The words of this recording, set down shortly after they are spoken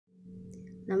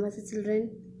Namaste children,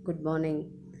 good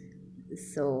morning.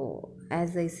 So,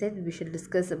 as I said, we should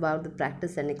discuss about the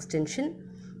practice and extension.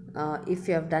 If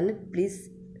you have done it, please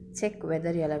check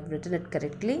whether you have written it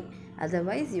correctly.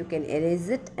 Otherwise, you can erase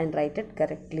it and write it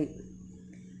correctly.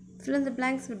 Fill in the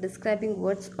blanks with describing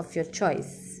words of your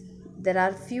choice. There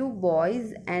are few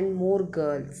boys and more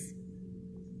girls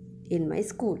in my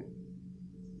school.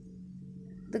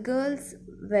 The girls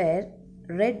wear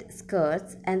red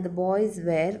skirts and the boys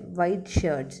wear white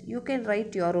shirts. You can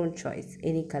write your own choice,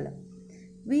 any color.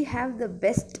 We have the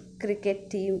best cricket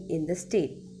team in the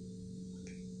state.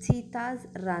 Cheetahs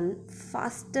run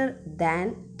faster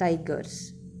than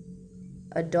tigers.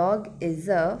 A dog is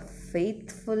a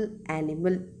faithful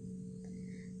animal.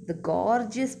 The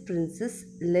gorgeous princess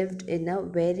lived in a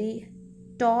very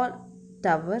tall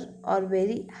tower or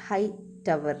very high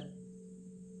tower.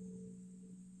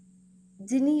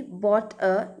 Ginny bought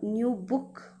a new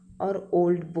book or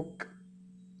old book.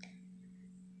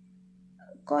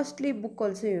 Costly book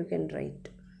also you can write.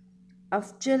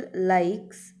 Afjal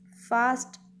likes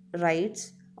fast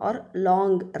rides or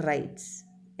long rides.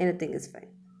 Anything is fine.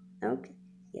 Okay.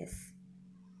 Yes.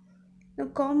 Now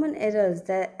common errors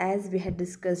that as we had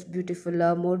discussed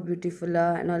beautifuler, more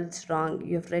beautifuler and all it's wrong.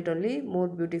 You have to write only more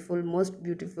beautiful, most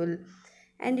beautiful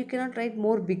and you cannot write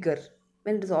more bigger.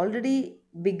 When it is already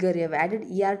bigger, you have added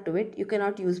er to it, you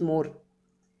cannot use more.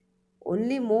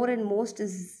 Only more and most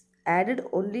is added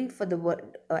only for the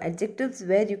word adjectives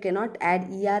where you cannot add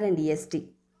er and est.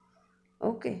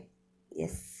 Okay.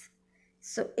 Yes.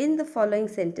 So in the following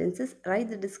sentences, write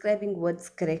the describing words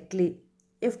correctly.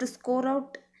 You have to score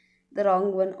out the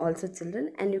wrong one also,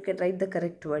 children, and you can write the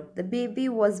correct word. The baby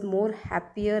was more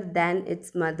happier than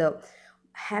its mother.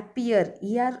 Happier,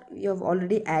 er you have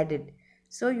already added.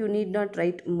 So you need not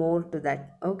write more to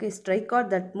that. Okay, strike out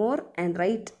that more and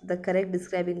write the correct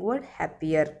describing word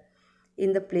happier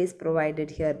in the place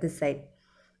provided here this side.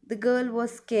 The girl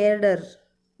was scareder.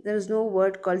 There is no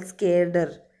word called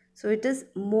scareder. So it is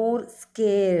more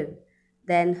scared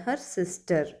than her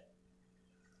sister.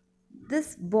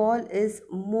 This ball is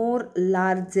more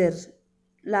larger.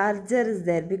 Larger is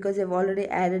there because you have already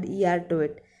added er to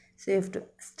it. So you have to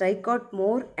strike out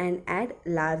more and add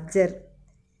larger.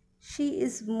 She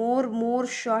is more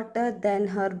shorter than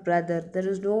her brother. There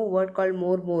is no word called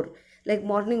more. Like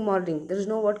morning. There is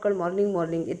no word called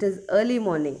morning. It is early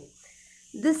morning.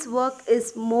 This work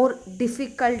is more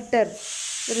difficulter.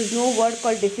 There is no word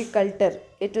called difficulter.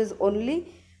 It is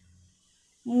only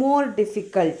more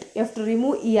difficult. You have to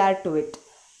remove er to it.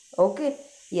 Okay.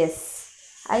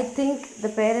 Yes. I think the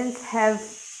parents have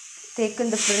taken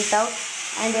the printout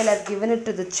and they have given it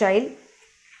to the child.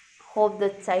 Hope the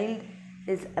child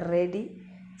is ready.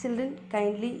 Children,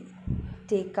 kindly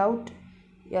take out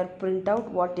your printout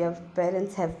what your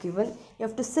parents have given. You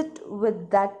have to sit with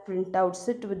that printout,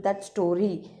 sit with that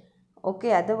story.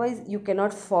 Okay, otherwise you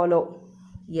cannot follow.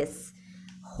 Yes.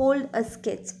 Hold a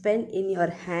sketch pen in your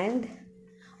hand,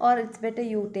 or it's better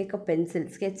you take a pencil.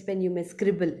 Sketch pen you may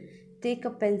scribble. Take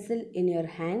a pencil in your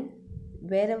hand.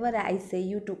 Wherever I say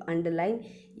you to underline,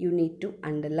 you need to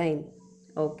underline.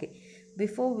 Okay.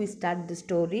 Before we start the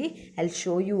story, I'll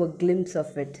show you a glimpse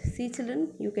of it. See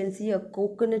children, you can see a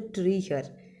coconut tree here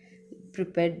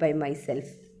prepared by myself.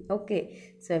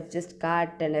 Okay, so I've just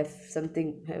cut and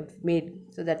I've made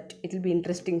so that it'll be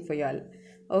interesting for y'all.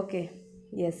 Okay,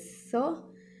 yes. So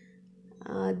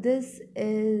this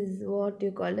is what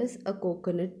you call as a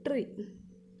coconut tree.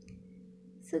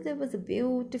 So there was a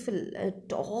beautiful,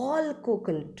 tall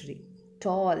coconut tree.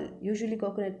 Tall. Usually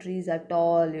coconut trees are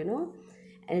tall,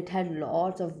 and it had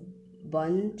lots of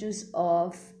bunches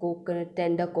of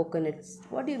tender coconuts.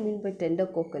 What do you mean by tender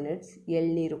coconuts?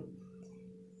 ಎಳ್ನೀರು.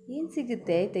 ಏನು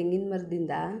ಸಿಗುತ್ತೆ ತೆಂಗಿನ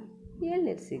ಮರದಿಂದ?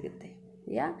 ಎಳ್ನೀರು ಸಿಗುತ್ತೆ.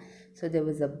 Yeah. So there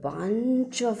was a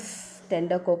bunch of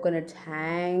tender coconuts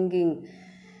hanging,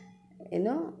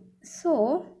 So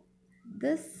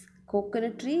this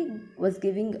coconut tree was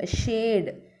giving a shade.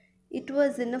 It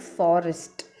was in a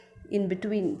forest, in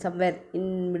between, somewhere in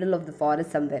middle of the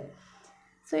forest somewhere.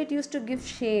 So it used to give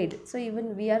shade. So even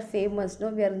we are famous, no,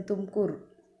 we are in Tumkur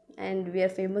and we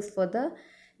are famous for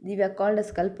we are called as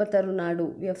Kalpataru Nadu.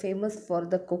 We are famous for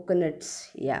the coconuts.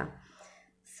 Yeah.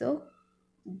 So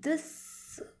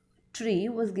this tree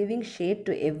was giving shade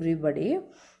to everybody,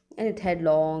 and it had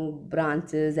long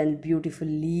branches and beautiful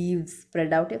leaves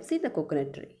spread out. You've seen the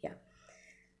coconut tree. Yeah.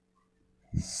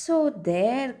 So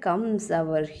there comes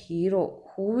our hero.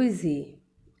 Who is he?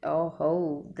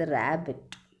 Oh, the rabbit.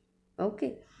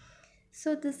 Okay.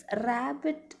 So this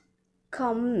rabbit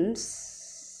comes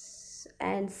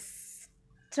and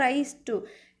tries to,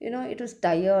 it was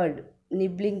tired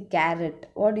nibbling carrot.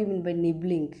 What do you mean by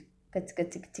nibbling? ಚಿಕ್ಕ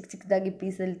ಚಿಕ್ಕದಾಗಿ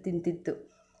ಪೀಸಲ್ಲಿ ತಿಂತಿತ್ತು.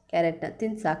 ಕ್ಯಾರೆಟ್ನ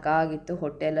ತಿಂದು ಸಾಕಾಗಿತ್ತು,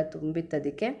 ಹೊಟ್ಟೆ ಎಲ್ಲ ತುಂಬಿತ್ತು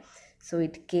ಅದಕ್ಕೆ. So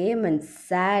it came and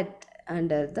sat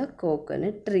under the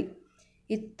coconut tree.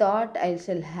 It thought I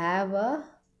shall have a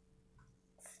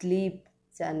sleep,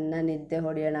 ಚೆನ್ನಾಗಿ ನಿದ್ದೆ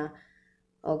ಹೊಡೆಯೋಣ.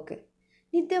 Okay,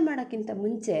 ನಿದ್ದೆ ಮಾಡೋಕ್ಕಿಂತ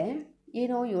ಮುಂಚೆ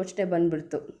ಏನೋ ಯೋಚನೆ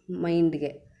ಬಂದುಬಿಡ್ತು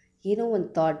ಮೈಂಡ್ಗೆ, ಏನೋ ಒಂದು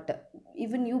thought.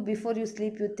 Even you before you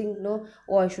sleep you think no,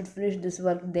 I should finish this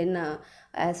work then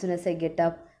as soon as I get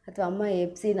up, ಅಥವಾ ಅಮ್ಮ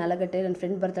ಎಬ್ಸಿ 4 ಗಂಟೆ ನನ್ನ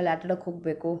ಫ್ರೆಂಡ್ ಬರ್ತಾಳೆ ಆಟಾಡೋಕ್ಕೆ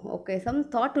ಹೋಗಬೇಕು. Okay, some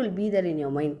thought will be there in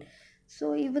your mind.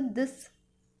 So even this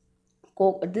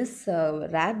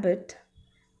rabbit,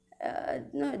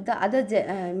 no, the other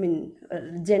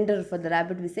gender for the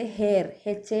rabbit we say hare,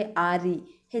 H-A-R-E.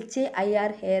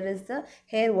 H-A-I-R, hare is the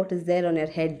hair what is there on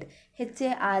your head.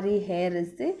 H-A-R-E, hare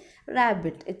is the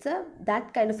rabbit. It's that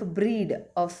kind of a breed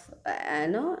of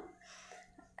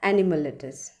animal it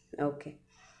is. Okay,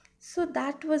 so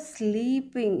that was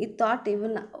sleeping. It thought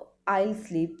even I'll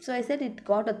sleep. So I said it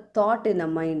got a thought in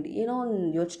a mind. ಏನೋ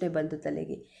ಒಂದು ಯೋಚನೆ ಬಂತು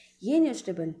ತಲೆಗೆ. ಏನು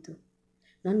ಯೋಚನೆ ಬಂತು?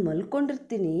 ನಾನು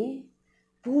ಮಲ್ಕೊಂಡಿರ್ತೀನಿ,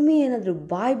 ಭೂಮಿ ಏನಾದರೂ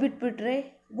ಬಾಯಿ ಬಿಟ್ಬಿಟ್ರೆ,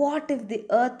 what if the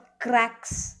earth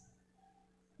cracks,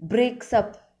 breaks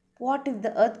up, what if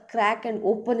the earth crack and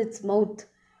open it's mouth,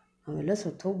 ನಾವೆಲ್ಲ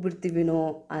ಸತ್ತೋಗ್ಬಿಡ್ತೀವಿನೋ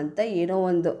ಅಂತ ಏನೋ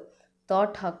ಒಂದು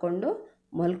ಥಾಟ್ ಹಾಕ್ಕೊಂಡು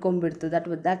ಮಲ್ಕೊಂಬಿಡ್ತು.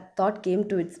 That thought came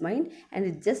to it's mind and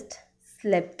it just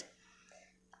slept.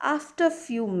 After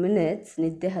few minutes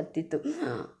ನಿದ್ದೆ ಹತ್ತಿತ್ತು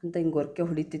ಅಂತ ಹಿಂಗೆ ಗೊರಕೆ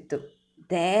ಹೊಡಿತಿತ್ತು.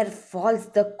 ದೇರ್ ಫಾಲ್ಸ್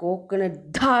ದ ಕೋಕೋನಟ್,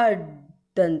 ಧಡ್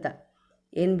ಅಂತ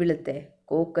ಏನು ಬೀಳುತ್ತೆ?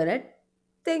 ಕೋಕೋನಟ್.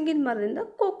 ತೆಂಗಿನ ಮರದಿಂದ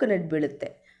ಕೋಕೋನಟ್ ಬೀಳುತ್ತೆ.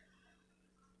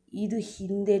 ಇದು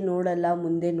ಹಿಂದೆ ನೋಡಲ್ಲ,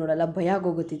 ಮುಂದೆ ನೋಡಲ್ಲ, ಭಯ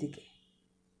ಆಗೋಗುತ್ತೆ ಇದಕ್ಕೆ.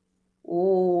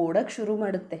 ಓಡಕ್ಕೆ ಶುರು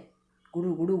ಮಾಡುತ್ತೆ,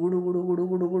 ಗುಡು ಗುಡು ಗುಡು ಗುಡು ಗುಡು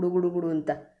ಗುಡು ಗುಡು ಗುಡು ಗುಡು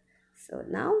ಅಂತ. ಸೊ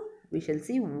ನಾವು we shall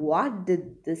see what did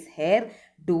this hare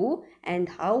do and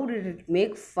how did it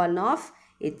make fun of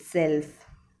itself.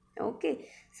 Okay,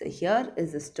 so here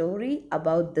is a story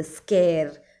about the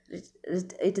scare.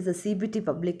 It is a CBT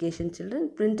publication, children,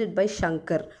 printed by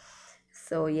Shankar.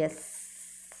 So yes,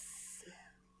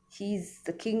 he's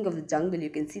the king of the jungle.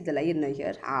 You can see the lion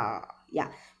here. Yeah,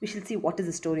 we shall see what is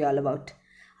the story all about.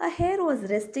 A hare was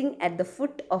resting at the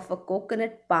foot of a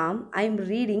coconut palm. I am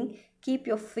reading. Keep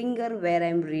your finger where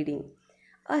I am reading.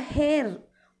 A hare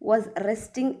was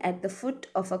resting at the foot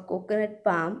of a coconut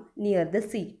palm near the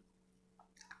sea.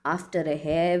 After a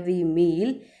heavy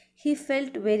meal, he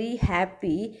felt very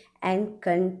happy and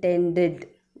contented.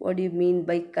 What do you mean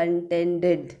by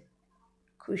contented?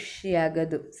 ಖುಷಿ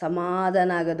ಆಗೋದು,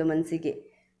 ಸಮಾಧಾನ ಆಗೋದು ಮನಸ್ಸಿಗೆ.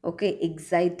 Okay,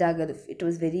 excite ಆಗೋದು. It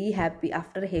was very happy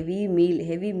after heavy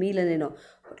meal ಅಂದ್ರೇನೋ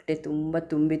ಹೊಟ್ಟೆ ತುಂಬ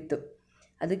ತುಂಬಿತ್ತು,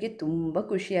 ಅದಕ್ಕೆ ತುಂಬ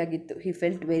ಖುಷಿಯಾಗಿತ್ತು. He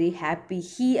felt very happy.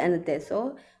 He ಅನ್ನುತ್ತೆ. So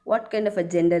what kind of a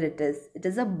gender it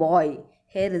is a bye.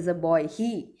 Hair is a bye.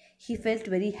 He felt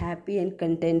very happy and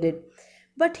contented.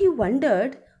 But he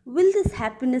wondered, will this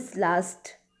happiness last?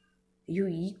 ಅಯ್ಯೋ,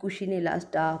 ಈ ಖುಷಿನೇ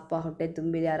ಲಾಸ್ಟಾ? ಅಪ್ಪ ಹೊಟ್ಟೆ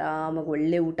ತುಂಬಿದೆ, ಆರಾಮಾಗಿ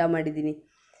ಒಳ್ಳೆ ಊಟ ಮಾಡಿದ್ದೀನಿ.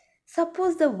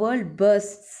 ಸಪೋಸ್ ದ ವರ್ಲ್ಡ್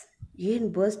ಬರ್ಸ್ಟ್ಸ್, ಏನು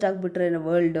ಬರ್ಸ್ಟ್ ಆಗಿಬಿಟ್ರೆ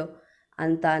ವರ್ಲ್ಡು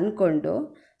ಅಂತ ಅಂದ್ಕೊಂಡು,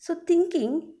 ಸೊ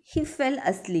ಥಿಂಕಿಂಗ್ ಹಿ ಫೆಲ್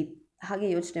ಅಸ್ಲೀಪ್. ಹಾಗೆ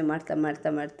ಯೋಚನೆ ಮಾಡ್ತಾ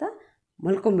ಮಾಡ್ತಾ ಮಾಡ್ತಾ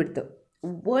ಮಲ್ಕೊಂಬಿಡ್ತು.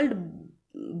 ವರ್ಲ್ಡ್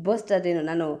ಬರ್ಸ್ಟ್ ಅದೇನು,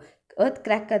 ನಾನು ಅರ್ತ್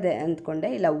ಕ್ರ್ಯಾಕ್ ಅದೇ ಅಂದ್ಕೊಂಡೆ,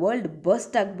 ಇಲ್ಲ ವರ್ಲ್ಡ್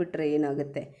ಬರ್ಸ್ಟ್ ಆಗಿಬಿಟ್ರೆ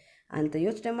ಏನಾಗುತ್ತೆ ಅಂತ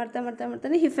ಯೋಚನೆ ಮಾಡ್ತಾ ಮಾಡ್ತಾ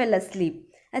ಮಾಡ್ತಾನೆ ಹಿ ಫೆಲ್ ಅಸ್ಲೀಪ್.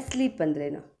 ಅಸ್ಲೀಪ್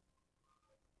ಅಂದ್ರೇನು?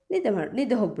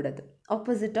 ನಿದ್ದೆ ಹೋಗ್ಬಿಡೋದು.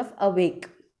 Opposite of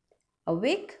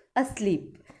awake.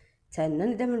 ಅಸ್ಲೀಪ್. ಚೆನ್ನಾಗಿ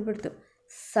ನಿದ್ದೆ ಮಾಡಿಬಿಡ್ತು.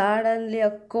 Suddenly a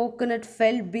coconut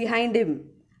fell behind him.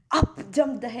 Up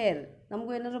jump the hair.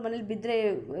 ನಮಗೂ ಏನಾದ್ರು ಮನೇಲಿ ಬಿದ್ದರೆ,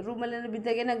 ರೂಮಲ್ಲಿ ಏನಾದ್ರು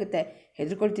ಬಿದ್ದಾಗ ಏನಾಗುತ್ತೆ?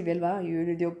 ಹೆದರ್ಕೊಳ್ತೀವಿ ಅಲ್ವಾ?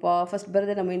 ಏನಿದೆಯಪ್ಪ, ಫಸ್ಟ್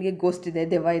ಬರೋದೇ ನಮ್ಮ ಮೈಂಡ್ಗೆ ಗೋಸ್ಟ್ ಇದೆ,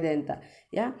 ದೆವ್ವ ಇದೆ ಅಂತ.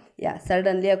 ಯಾ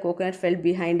suddenly a coconut fell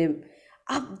behind him.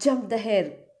 Up jump the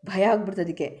hair. ಭಯ ಆಗ್ಬಿಡ್ತು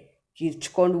ಅದಕ್ಕೆ.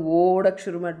 ಕಿರ್ಚ್ಕೊಂಡು ಓಡೋಕ್ಕೆ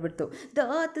ಶುರು ಮಾಡಿಬಿಡ್ತು. The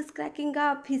earth is cracking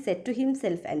up, he said to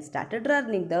himself and started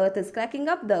running. The earth is cracking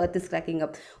up, the earth is cracking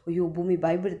up. ಅಯ್ಯೋ, ಭೂಮಿ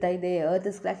ಬಾಯಿ ಬಿಡ್ತಾ ಇದೆ. Earth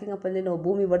is cracking up ಅಂದರೆ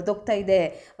ಭೂಮಿ ಒಡೆದೋಗ್ತಾ ಇದೆ.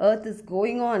 ಅರ್ತ್ ಇಸ್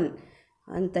ಗೋಯಿಂಗ್ ಆನ್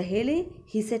ಅಂತ ಹೇಳಿ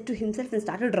he said to himself and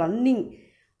started running.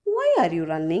 Why are you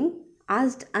running?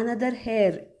 Asked another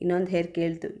hair. ಇನ್ನೊಂದು ಹೇರ್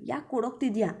ಕೇಳ್ತು, ಯಾಕೆ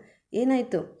ಓಡೋಗ್ತಿದ್ಯಾ,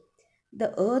 ಏನಾಯಿತು? The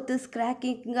earth is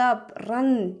cracking up,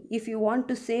 run if you want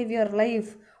to save your life.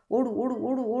 ಓಡು ಓಡು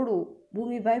ಓಡು ಓಡು,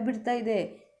 ಭೂಮಿ ಬಾಯಿ ಬಿಡ್ತಾ ಇದೆ.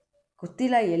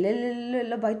 ಗೊತ್ತಿಲ್ಲ,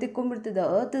 ಎಲ್ಲೆಲ್ಲೆಲ್ಲ ಬಾಯಿ ತೆಕ್ಕೊಂಡ್ಬಿಡ್ತಿದ್ದ.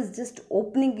 Earth is just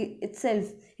opening it self,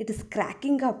 it is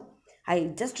cracking up. I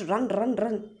just run.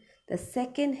 The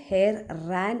second hare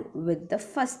ran with the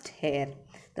first hair.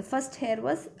 The first hair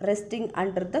was resting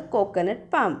under the coconut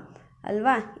palm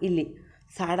ಅಲ್ವಾ? ಇಲ್ಲಿ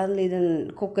ಸಡನ್ಲಿ ಇದನ್ನು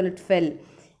coconut fell.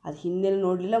 ಅದು ಹಿಂದೆನೂ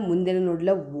ನೋಡಲಿಲ್ಲ, ಮುಂದೆನೂ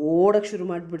ನೋಡಲಿಲ್ಲ, ಓಡೋಕ್ಕೆ ಶುರು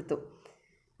ಮಾಡಿಬಿಡ್ತು.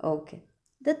 Okay,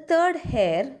 the third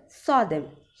hair saw them.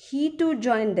 He too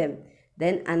joined them.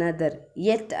 Then another,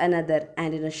 yet another,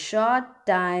 and in a short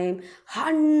time,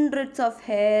 hundreds of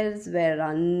hares were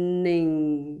running.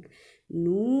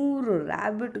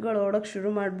 ರ್ಯಾಬಿಟ್ಗಳು ಓಡೋಕ್ಕೆ ಶುರು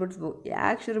ಮಾಡಿಬಿಟ್ವು.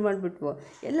 ಯಾಕೆ ಶುರು ಮಾಡಿಬಿಟ್ವು?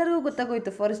 ಎಲ್ಲರಿಗೂ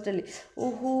ಗೊತ್ತಾಗೋಯ್ತು ಫಾರೆಸ್ಟಲ್ಲಿ.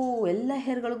 ಓಹೋ, ಎಲ್ಲ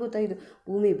ಹೇರ್ಗಳಿಗೂ ಗೊತ್ತಾಯಿತು,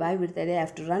 ಭೂಮಿ ಬಾಯಿ ಬಿಡ್ತಾಯಿದೆ, I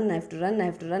have to run, I have to run, I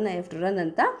have to run, I have to run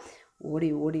ಅಂತ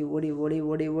ಓಡಿ ಓಡಿ ಓಡಿ ಓಡಿ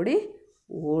ಓಡಿ ಓಡಿ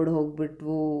ಓಡಿ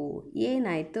ಹೋಗ್ಬಿಟ್ವು.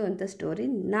 ಏನಾಯಿತು ಅಂತ ಸ್ಟೋರಿ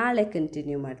ನಾಳೆ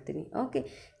ಕಂಟಿನ್ಯೂ ಮಾಡ್ತೀನಿ. Okay,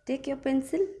 take your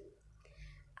pencil,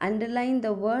 underline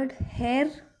the word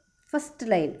hair. First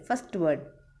line, first word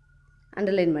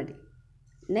underline ಮಾಡಿ.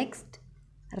 Next,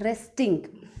 resting.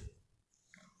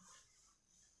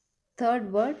 Third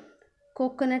word,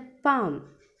 coconut palm.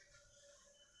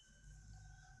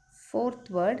 Fourth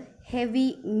word, heavy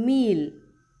meal.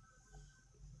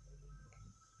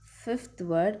 Fifth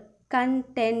word,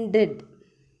 contented.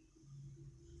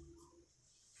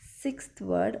 Sixth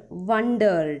word,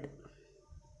 wondered.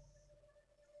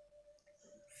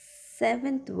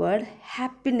 Seventh word,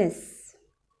 happiness.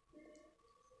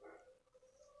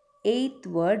 Eighth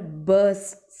word,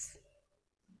 bursts.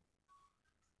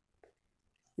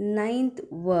 Ninth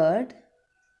word,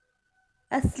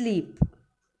 asleep.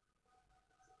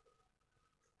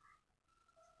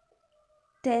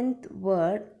 10th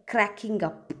word, cracking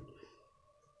up.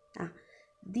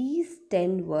 These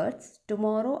 10 words,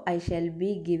 tomorrow I shall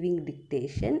be giving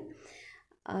dictation.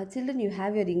 Children, you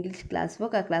have your English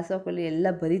classwork. ಆ ಕ್ಲಾಸ್ವರ್ಕಲ್ಲಿ ಎಲ್ಲ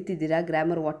ಬರೀತಿದ್ದೀರಾ,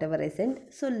 grammar what ever I send.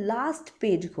 So last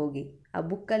ಪೇಜ್ಗೆ ಹೋಗಿ, ಆ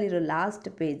ಬುಕ್ಕಲ್ಲಿರೋ last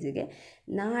ಪೇಜಿಗೆ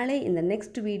ನಾಳೆ in the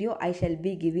next video I shall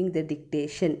be giving the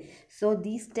dictation. So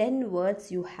these 10 words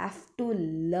you have to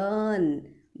learn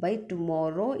by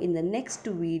tomorrow. In the next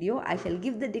video I shall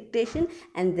give the dictation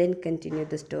and then continue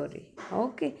the story.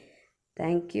 Okay,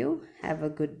 thank you, have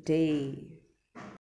a good day.